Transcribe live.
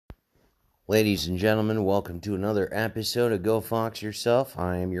Ladies and gentlemen, welcome to another episode of Go Fox Yourself.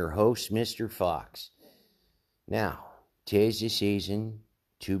 I am your host, Mr. Fox. Now, 'tis the season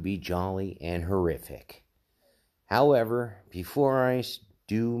to be jolly and horrific. However, before I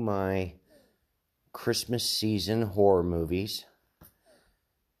do my Christmas season horror movies,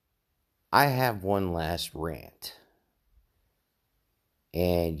 I have one last rant.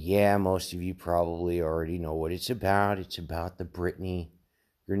 And yeah, most of you probably already know what it's about. It's about the Brittany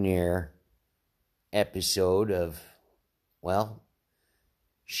Griner episode of, well,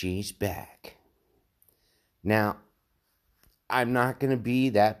 she's back. Now, I'm not going to be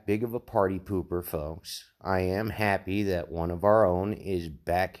that big of a party pooper, folks. I am happy that one of our own is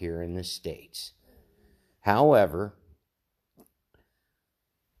back here in the States. However,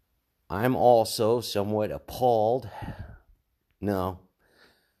 I'm also somewhat appalled. No,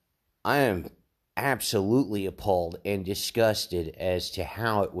 I am absolutely appalled and disgusted as to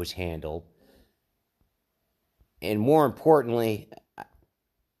how it was handled. And more importantly,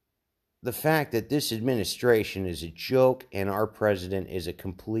 the fact that this administration is a joke and our president is a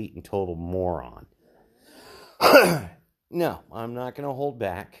complete and total moron. No, I'm not going to hold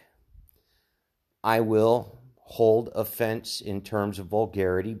back. I will hold offense in terms of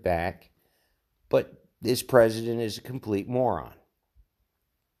vulgarity back, but this president is a complete moron.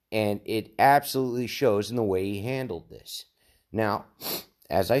 And it absolutely shows in the way he handled this. Now,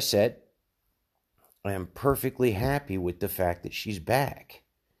 as I said, I am perfectly happy with the fact that she's back.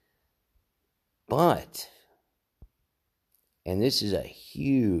 But, and this is a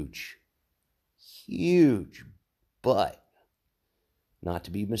huge but, not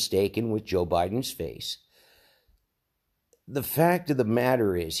to be mistaken with Joe Biden's face. The fact of the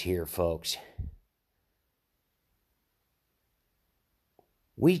matter is here, folks,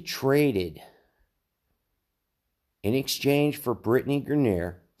 we traded, in exchange for Brittany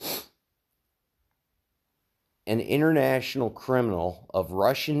Griner, an international criminal of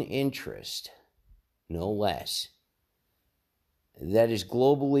Russian interest, no less, that is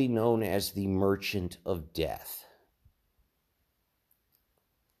globally known as the Merchant of Death.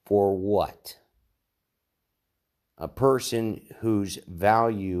 For what? A person whose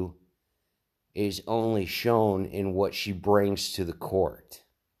value is only shown in what she brings to the court.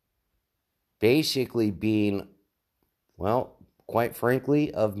 Basically being, well, quite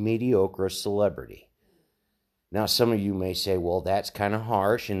frankly, of mediocre celebrity. Now, some of you may say, well, that's kind of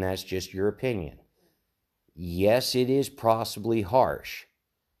harsh, and that's just your opinion. Yes, it is possibly harsh.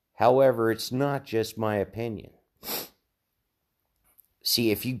 However, it's not just my opinion. See,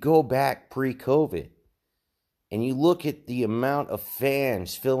 if you go back pre-COVID, and you look at the amount of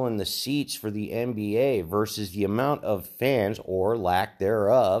fans filling the seats for the NBA versus the amount of fans, or lack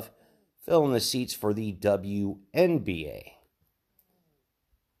thereof, filling the seats for the WNBA.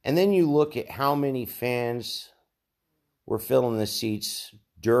 And then you look at how many fans were filling the seats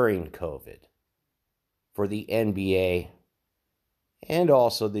during COVID for the NBA and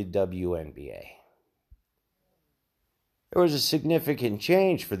also the WNBA. There was a significant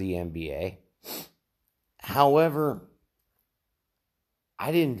change for the NBA. However,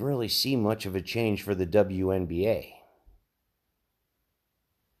 I didn't really see much of a change for the WNBA.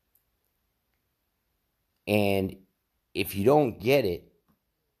 And if you don't get it,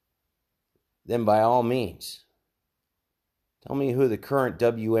 then by all means, tell me who the current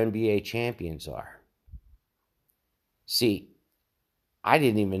WNBA champions are. See, I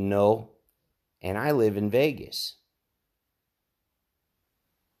didn't even know, and I live in Vegas.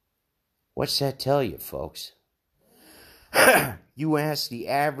 What's that tell you, folks? You ask the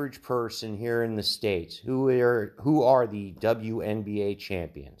average person here in the States, who are the WNBA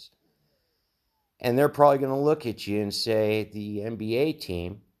champions? And they're probably going to look at you and say, the NBA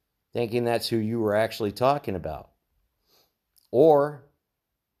team, thinking that's who you were actually talking about. Or,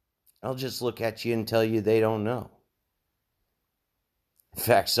 I'll just look at you and tell you they don't know. In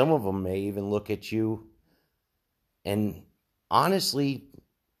fact, some of them may even look at you and honestly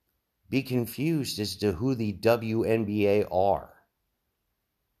be confused as to who the WNBA are.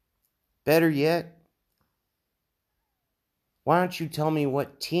 Better yet, why don't you tell me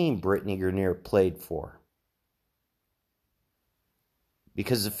what team Brittany Griner played for?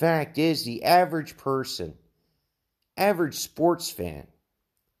 Because the fact is, the average person, average sports fan,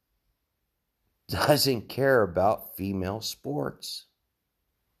 doesn't care about female sports.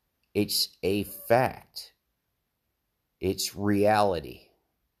 It's a fact. It's reality.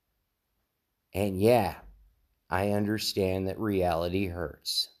 And yeah, I understand that reality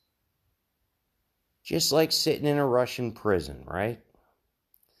hurts. Just like sitting in a Russian prison, right?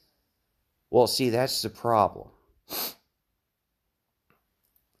 Well, see, that's the problem.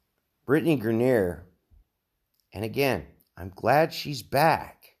 Brittany Grenier, and again, I'm glad she's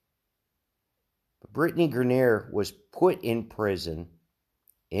back. But Brittany Grenier was put in prison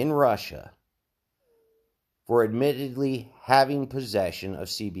in Russia for admittedly having possession of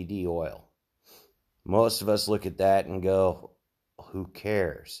CBD oil. Most of us look at that and go, who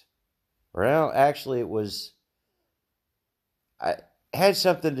cares? Well, actually, it had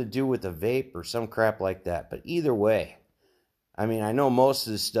something to do with a vape or some crap like that. But either way, I mean, I know most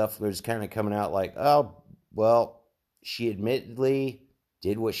of this stuff was kind of coming out like, oh, well, she admittedly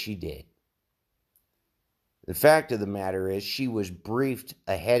did what she did. The fact of the matter is, she was briefed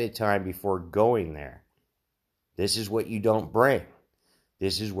ahead of time before going there. This is what you don't bring.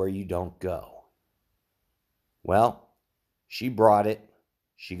 This is where you don't go. Well, she brought it.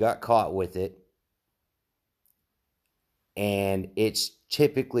 She got caught with it. And it's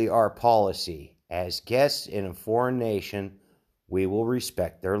typically our policy. As guests in a foreign nation, we will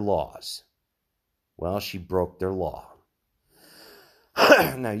respect their laws. Well, she broke their law.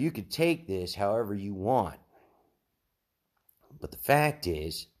 Now, you could take this however you want. But the fact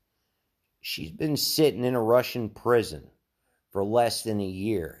is, she's been sitting in a Russian prison for less than a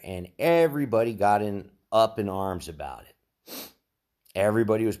year. And everybody got up in arms about it.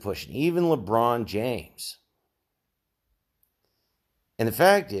 Everybody was pushing, even LeBron James. And the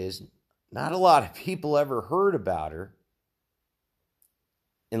fact is, not a lot of people ever heard about her,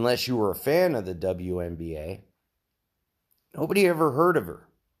 unless you were a fan of the WNBA. Nobody ever heard of her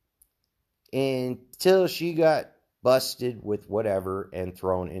until she got busted with whatever and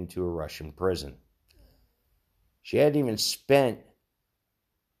thrown into a Russian prison. She hadn't even spent,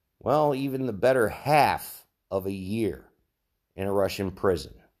 well, even the better half of a year in a Russian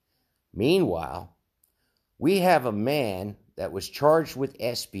prison. Meanwhile, we have a man that was charged with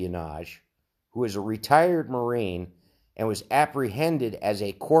espionage, who is a retired Marine and was apprehended as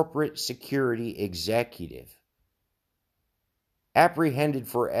a corporate security executive. Apprehended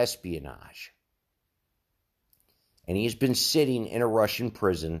for espionage. And he's been sitting in a Russian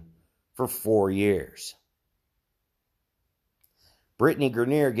prison for 4 years. Brittany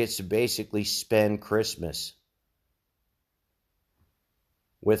Grenier gets to basically spend Christmas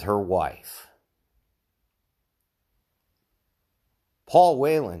with her wife. Paul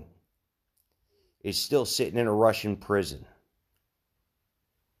Whelan is still sitting in a Russian prison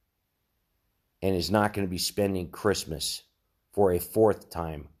and is not going to be spending Christmas for a 4th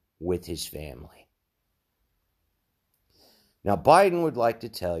time with his family. Now, Biden would like to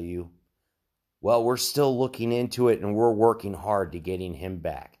tell you, well, we're still looking into it and we're working hard to getting him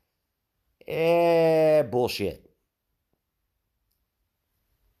back. Bullshit.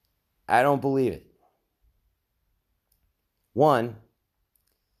 I don't believe it. One,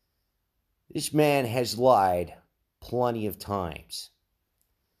 this man has lied plenty of times.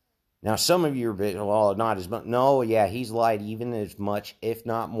 Now, some of you are a bit, well, not as much. No, yeah, he's lied even as much, if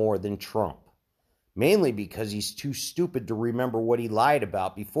not more, than Trump. Mainly because he's too stupid to remember what he lied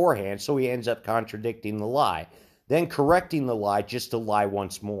about beforehand, so he ends up contradicting the lie, then correcting the lie just to lie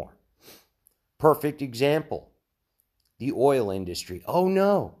once more. Perfect example. The oil industry. Oh,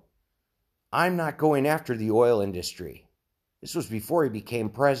 no. I'm not going after the oil industry. This was before he became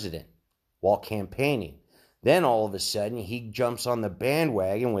president, while campaigning. Then all of a sudden, he jumps on the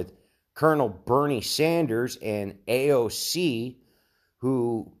bandwagon with Colonel Bernie Sanders and AOC,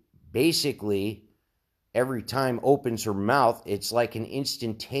 who basically, every time opens her mouth, it's like an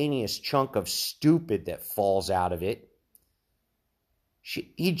instantaneous chunk of stupid that falls out of it.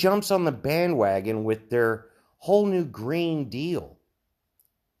 He jumps on the bandwagon with their whole new Green Deal.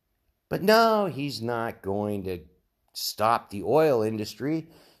 But no, he's not going to stop the oil industry.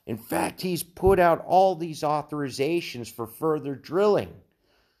 In fact, he's put out all these authorizations for further drilling,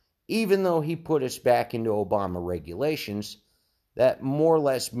 even though he put us back into Obama regulations that more or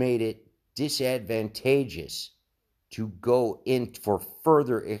less made it disadvantageous to go in for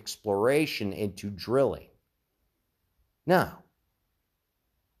further exploration into drilling. No,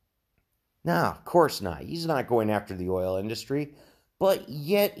 of course not. He's not going after the oil industry, but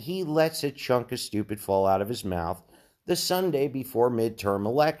yet he lets a chunk of stupid fall out of his mouth the Sunday before midterm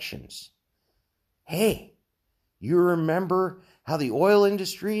elections. Hey, you remember how the oil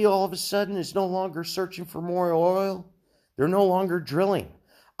industry all of a sudden is no longer searching for more oil? They're no longer drilling.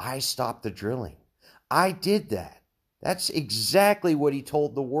 I stopped the drilling. I did that. That's exactly what he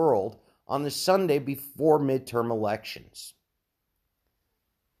told the world on the Sunday before midterm elections.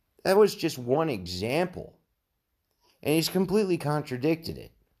 That was just one example. And he's completely contradicted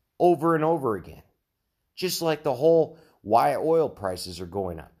it over and over again. Just like the whole why oil prices are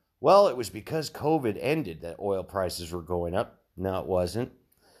going up. Well, it was because COVID ended that oil prices were going up. No, it wasn't.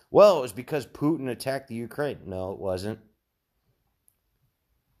 Well, it was because Putin attacked the Ukraine. No, it wasn't.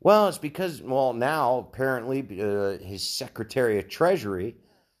 Well, it's because, now apparently his Secretary of Treasury,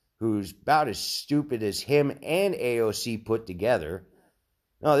 who's about as stupid as him and AOC put together.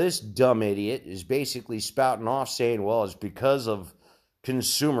 No, this dumb idiot is basically spouting off saying, well, it's because of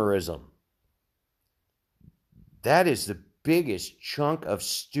consumerism. That is the biggest chunk of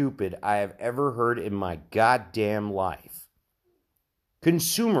stupid I have ever heard in my goddamn life.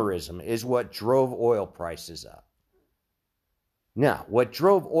 Consumerism is what drove oil prices up. Now, what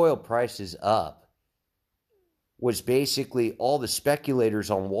drove oil prices up was basically all the speculators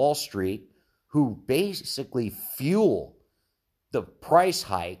on Wall Street who basically fuel the price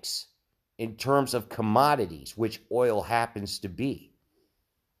hikes in terms of commodities, which oil happens to be.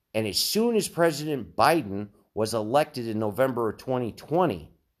 And as soon as President Biden was elected in November of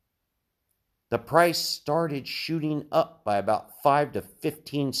 2020, the price started shooting up by about 5 to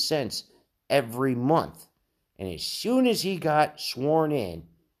 15 cents every month. And as soon as he got sworn in,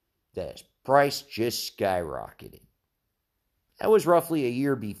 the price just skyrocketed. That was roughly a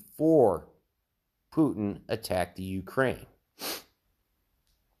year before Putin attacked the Ukraine.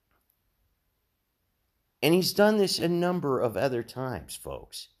 And he's done this a number of other times,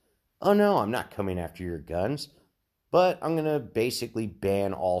 folks. Oh no, I'm not coming after your guns, but I'm going to basically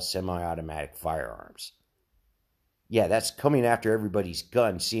ban all semi-automatic firearms. Yeah, that's coming after everybody's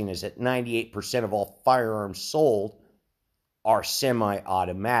guns, seeing as that 98% of all firearms sold are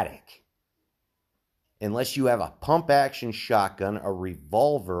semi-automatic. Unless you have a pump-action shotgun, a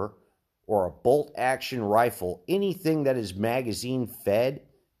revolver, or a bolt-action rifle, anything that is magazine-fed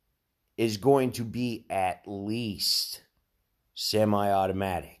is going to be at least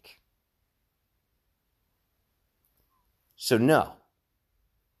semi-automatic. So no.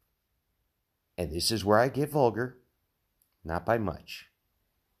 And this is where I get vulgar. Not by much.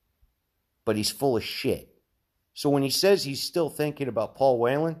 But he's full of shit. So when he says he's still thinking about Paul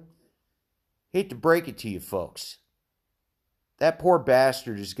Whelan, hate to break it to you folks, that poor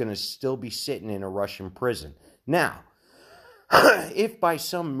bastard is going to still be sitting in a Russian prison. Now, if by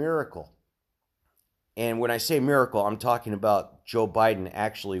some miracle, and when I say miracle, I'm talking about Joe Biden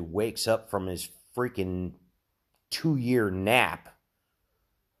actually wakes up from his freaking 2-year nap.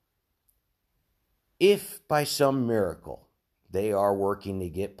 If by some miracle they are working to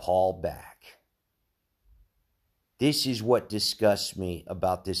get Paul back, this is what disgusts me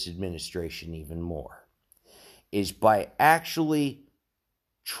about this administration even more, is by actually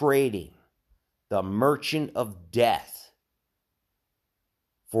trading the merchant of death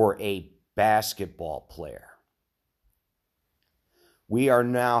for a basketball player. We are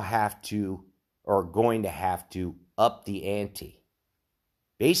now going to have to up the ante.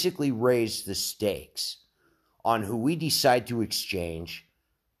 Basically raise the stakes on who we decide to exchange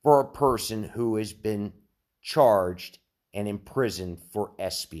for a person who has been charged and imprisoned for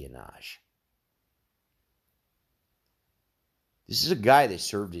espionage. This is a guy that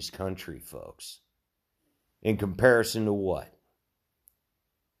served his country, folks. In comparison to what?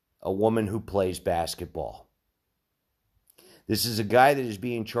 A woman who plays basketball. This is a guy that is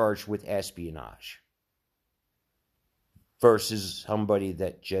being charged with espionage versus somebody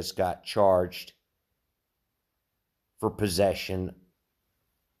that just got charged for possession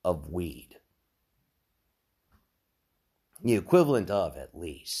of weed. The equivalent of, at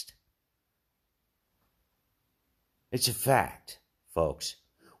least. It's a fact, folks.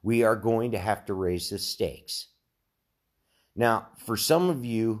 We are going to have to raise the stakes. Now, for some of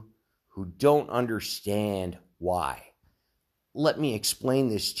you who don't understand why, let me explain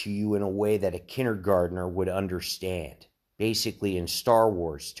this to you in a way that a kindergartner would understand, basically in Star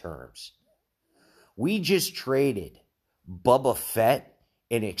Wars terms. We just traded Boba Fett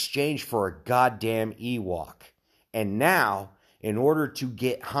in exchange for a goddamn Ewok. And now, in order to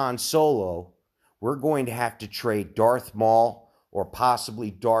get Han Solo, we're going to have to trade Darth Maul or possibly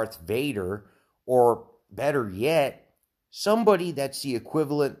Darth Vader, or better yet, somebody that's the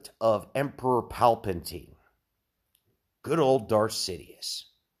equivalent of Emperor Palpatine. Good old Darth Sidious.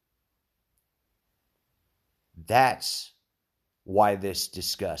 That's why this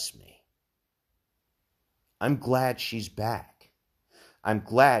disgusts me. I'm glad she's back. I'm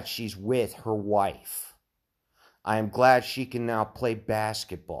glad she's with her wife. I'm glad she can now play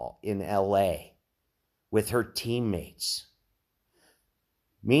basketball in LA with her teammates.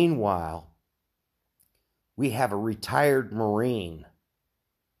 Meanwhile, we have a retired Marine,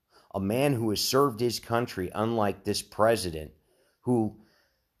 a man who has served his country, unlike this president, who,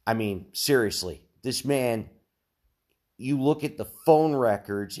 seriously, this man, you look at the phone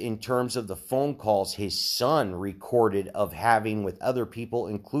records in terms of the phone calls his son recorded of having with other people,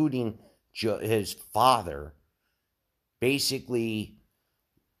 including his father, basically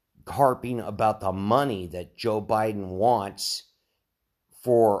harping about the money that Joe Biden wants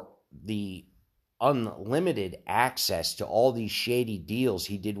for the unlimited access to all these shady deals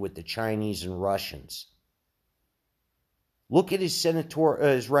he did with the Chinese and Russians. Look at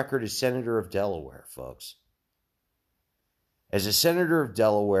his record as Senator of Delaware, folks. As a Senator of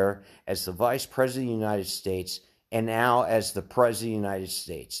Delaware, as the Vice President of the United States, and now as the President of the United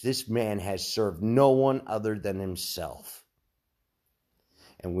States, this man has served no one other than himself.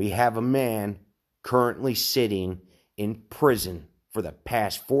 And we have a man currently sitting in prison for the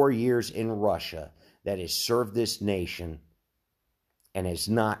past 4 years in Russia that has served this nation and has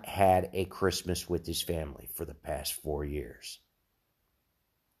not had a Christmas with his family for the past 4 years.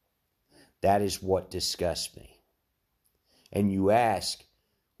 That is what disgusts me. And you ask,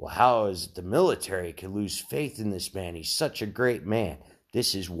 well, how is it the military can lose faith in this man? He's such a great man.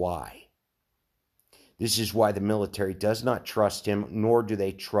 This is why. This is why the military does not trust him, nor do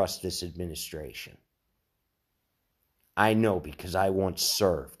they trust this administration. I know because I once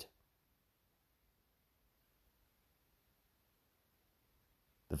served.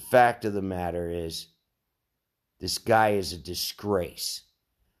 The fact of the matter is, this guy is a disgrace.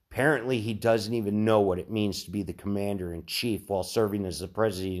 Apparently, he doesn't even know what it means to be the commander-in-chief while serving as the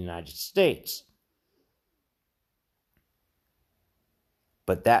President of the United States.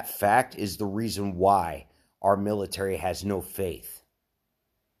 But that fact is the reason why our military has no faith.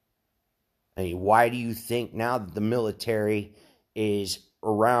 I mean, why do you think now that the military is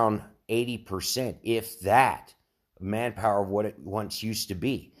around 80%, if that, manpower of what it once used to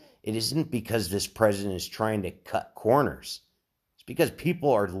be? It isn't because this president is trying to cut corners. It's because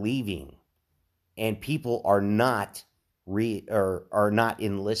people are leaving and people are not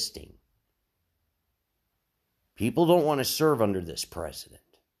enlisting. People don't want to serve under this president.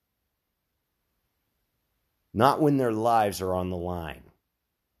 Not when their lives are on the line.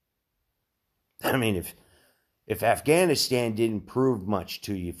 I mean, if Afghanistan didn't prove much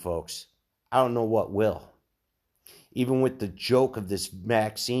to you folks, I don't know what will. Even with the joke of this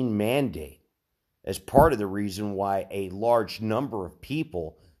vaccine mandate, as part of the reason why a large number of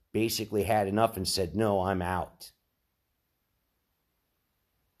people basically had enough and said, no, I'm out.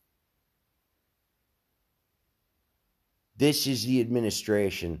 This is the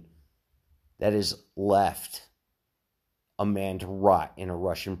administration that has left a man to rot in a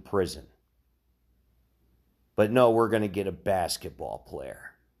Russian prison. But no, we're going to get a basketball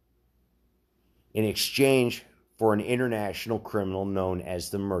player in exchange for an international criminal known as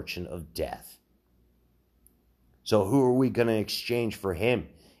the Merchant of Death. So who are we going to exchange for him,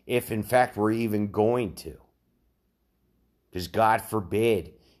 if in fact we're even going to? Because God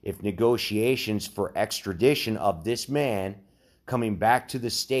forbid, if negotiations for extradition of this man coming back to the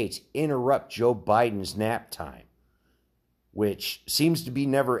States interrupt Joe Biden's nap time, which seems to be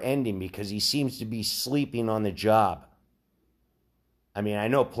never ending because he seems to be sleeping on the job. I mean, I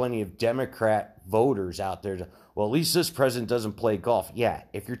know plenty of Democrat voters out there. Well, at least this president doesn't play golf. Yeah,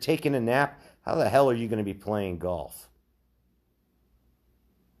 if you're taking a nap, how the hell are you going to be playing golf?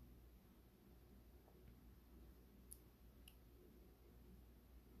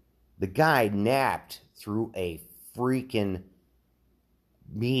 The guy napped through a freaking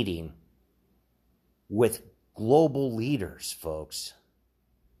meeting with global leaders, folks.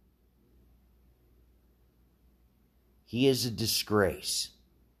 He is a disgrace.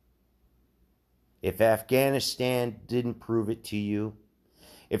 If Afghanistan didn't prove it to you,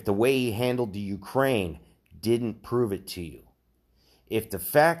 if the way he handled the Ukraine didn't prove it to you, if the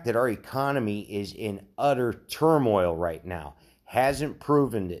fact that our economy is in utter turmoil right now hasn't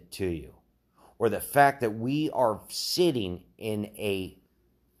proven it to you, or the fact that we are sitting in a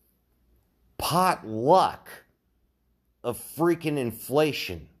potluck of freaking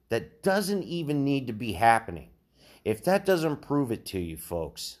inflation that doesn't even need to be happening, if that doesn't prove it to you,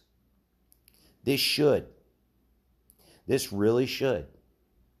 folks, this should. This really should.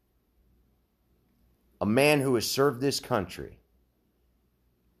 A man who has served this country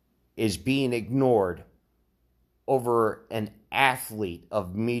is being ignored over an athlete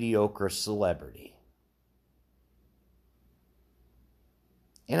of mediocre celebrity.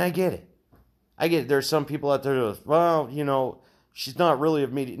 And I get it. I get it. There's some people out there that, well, you know, she's not really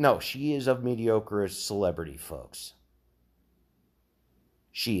of No, she is of mediocre celebrity, folks.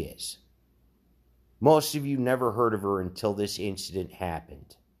 She is. Most of you never heard of her until this incident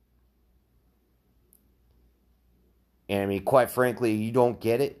happened. And I mean, quite frankly, you don't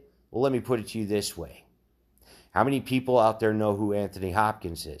get it? Well, let me put it to you this way. How many people out there know who Anthony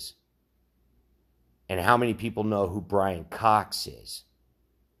Hopkins is? And how many people know who Brian Cox is?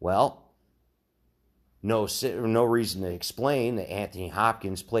 Well, no reason to explain that Anthony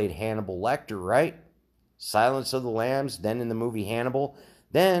Hopkins played Hannibal Lecter, right? Silence of the Lambs, then in the movie Hannibal,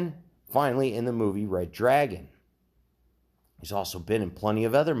 then finally in the movie Red Dragon. He's also been in plenty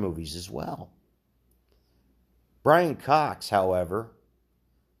of other movies as well. Brian Cox, however,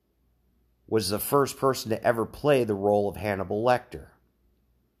 was the first person to ever play the role of Hannibal Lecter.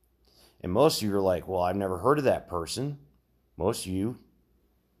 And most of you are like, well, I've never heard of that person. Most of you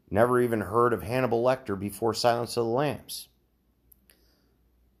never even heard of Hannibal Lecter before Silence of the Lambs.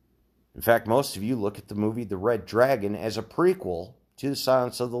 In fact, most of you look at the movie The Red Dragon as a prequel to The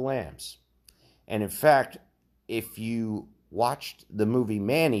Silence of the Lambs. And in fact, if you watched the movie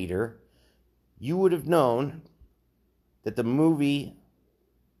Maneater, you would have known that the movie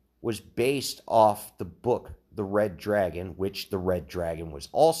was based off the book The Red Dragon, which The Red Dragon was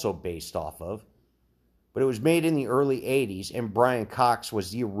also based off of. But it was made in the early 80s, and Brian Cox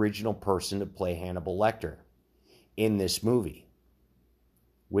was the original person to play Hannibal Lecter in this movie,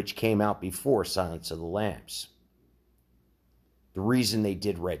 which came out before Silence of the Lambs. The reason they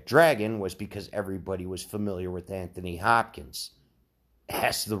did Red Dragon was because everybody was familiar with Anthony Hopkins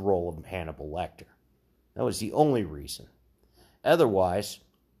as the role of Hannibal Lecter. That was the only reason. Otherwise,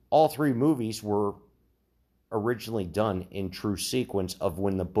 all three movies were originally done in true sequence of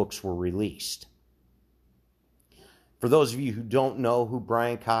when the books were released. For those of you who don't know who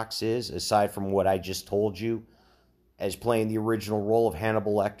Brian Cox is, aside from what I just told you, as playing the original role of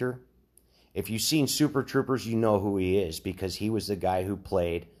Hannibal Lecter, if you've seen Super Troopers, you know who he is, because he was the guy who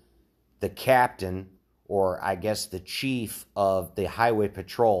played the captain, or I guess the chief of the Highway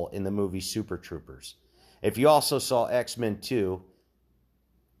Patrol in the movie Super Troopers. If you also saw X-Men 2,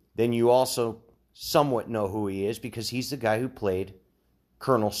 then you also somewhat know who he is, because he's the guy who played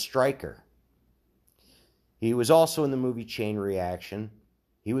Colonel Stryker. He was also in the movie Chain Reaction.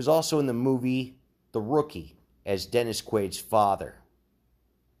 He was also in the movie The Rookie as Dennis Quaid's father.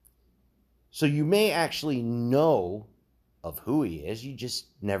 So you may actually know of who he is, you just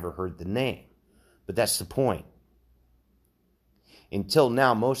never heard the name. But that's the point. Until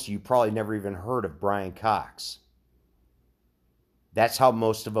now, most of you probably never even heard of Brian Cox. That's how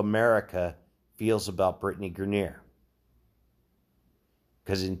most of America feels about Brittany Grenier.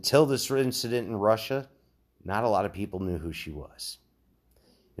 Because until this incident in Russia, not a lot of people knew who she was.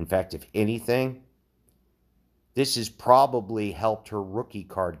 In fact, if anything, this has probably helped her rookie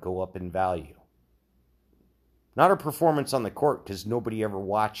card go up in value. Not her performance on the court, because nobody ever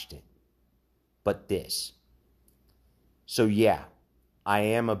watched it, but this. So yeah, I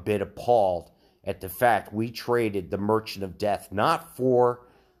am a bit appalled at the fact we traded the Merchant of Death not for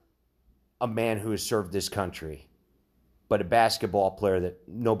a man who has served this country, but a basketball player that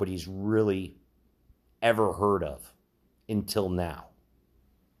nobody's really ever heard of until now.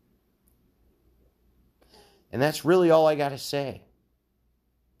 And that's really all I got to say.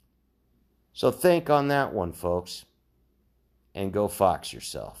 So think on that one, folks, and go fox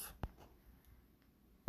yourself.